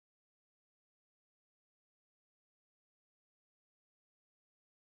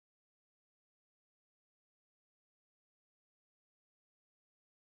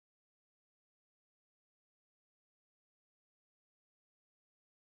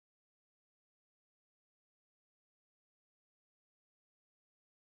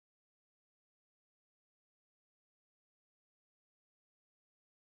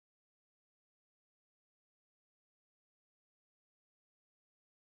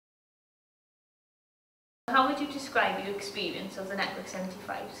How would you describe your experience of the Network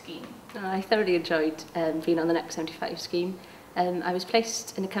 75 scheme? I thoroughly enjoyed being on the Network 75 scheme. I was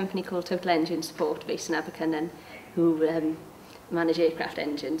placed in a company called Total Engine Support based in Abercynon, who manage aircraft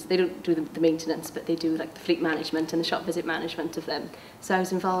engines. They don't do the maintenance, but they do like the fleet management and the shop visit management of them. So I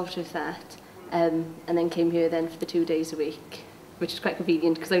was involved with that, and then came here then for the 2 days a week, which is quite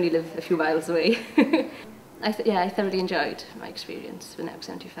convenient because I only live a few miles away. I thoroughly enjoyed my experience with Network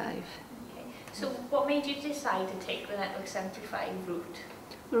 75. Okay. So what made you decide to take the Network 75 route?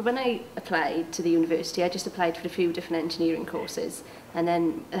 Well, when I applied to the university, I just applied for a few different engineering courses, and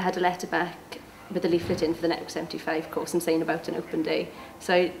then I had a letter back with a leaflet in for the Network 75 course and saying about an open day.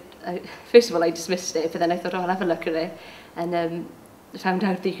 So first of all, I dismissed it, but then I thought, oh, I'll have a look at it, and found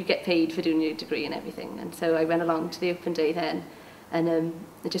out that you could get paid for doing your degree and everything. And so I went along to the open day then, and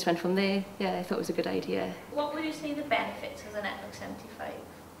it just went from there. Yeah, I thought it was a good idea. What would you say the benefits of the Network 75?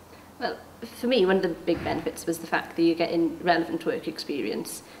 Well, for me, one of the big benefits was the fact that you're getting relevant work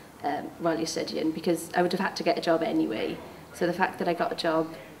experience while you're studying, because I would have had to get a job anyway. So the fact that I got a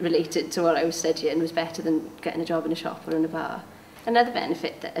job related to what I was studying was better than getting a job in a shop or in a bar. Another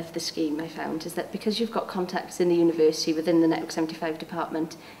benefit of the scheme I found is that because you've got contacts in the university within the Network 75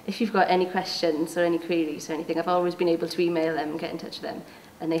 department, if you've got any questions or any queries or anything, I've always been able to email them and get in touch with them.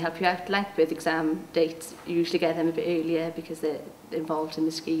 And they help you out, like with exam dates. You usually get them a bit earlier because they're involved in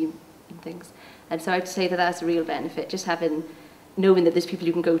the scheme and things. And so I'd say that that's a real benefit, just knowing that there's people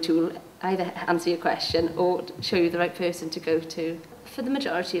you can go to will either answer your question or show you the right person to go to. For the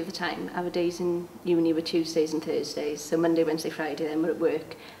majority of the time, our days in uni were Tuesdays and Thursdays, so Monday, Wednesday, Friday, then we're at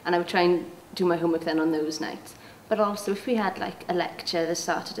work, and I would try and do my homework then on those nights. But also, if we had like a lecture that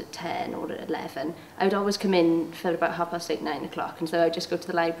started at 10 or at 11, I would always come in for about 8:30, 9 o'clock, and so I'd just go to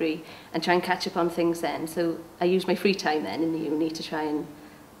the library and try and catch up on things then. So I used my free time then in the uni to try and,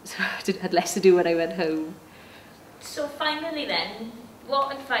 so I had less to do when I went home. So finally then,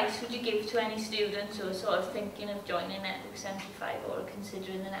 what advice would you give to any students who are sort of thinking of joining Network 75 or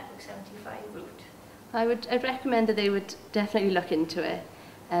considering the Network 75 route? I'd recommend that they would definitely look into it,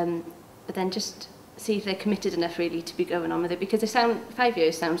 but then just see if they're committed enough really to be going on with it, because 5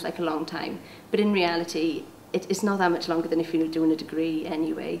 years sounds like a long time, but in reality it's not that much longer than if you're doing a degree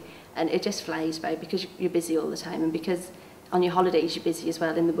anyway, and it just flies by because you're busy all the time, and because on your holidays you're busy as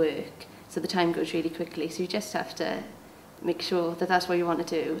well in the work, so the time goes really quickly. So you just have to make sure that that's what you want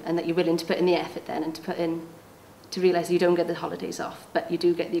to do and that you're willing to put in the effort then and to realise you don't get the holidays off, but you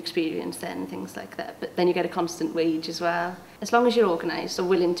do get the experience then and things like that. But then you get a constant wage as well. As long as you're organised or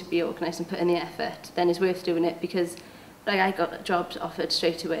willing to be organised and put in the effort, then it's worth doing it, because like, I got jobs offered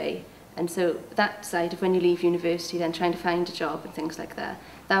straight away. And so that side of when you leave university then trying to find a job and things like that,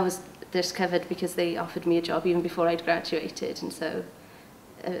 that was discovered because they offered me a job even before I'd graduated, and so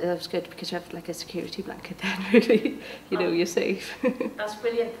that was good because you have like a security blanket then, really. You know, you're safe. That's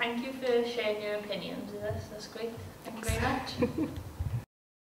brilliant. Thank you for sharing your opinions with us. That's great. Thank you very much.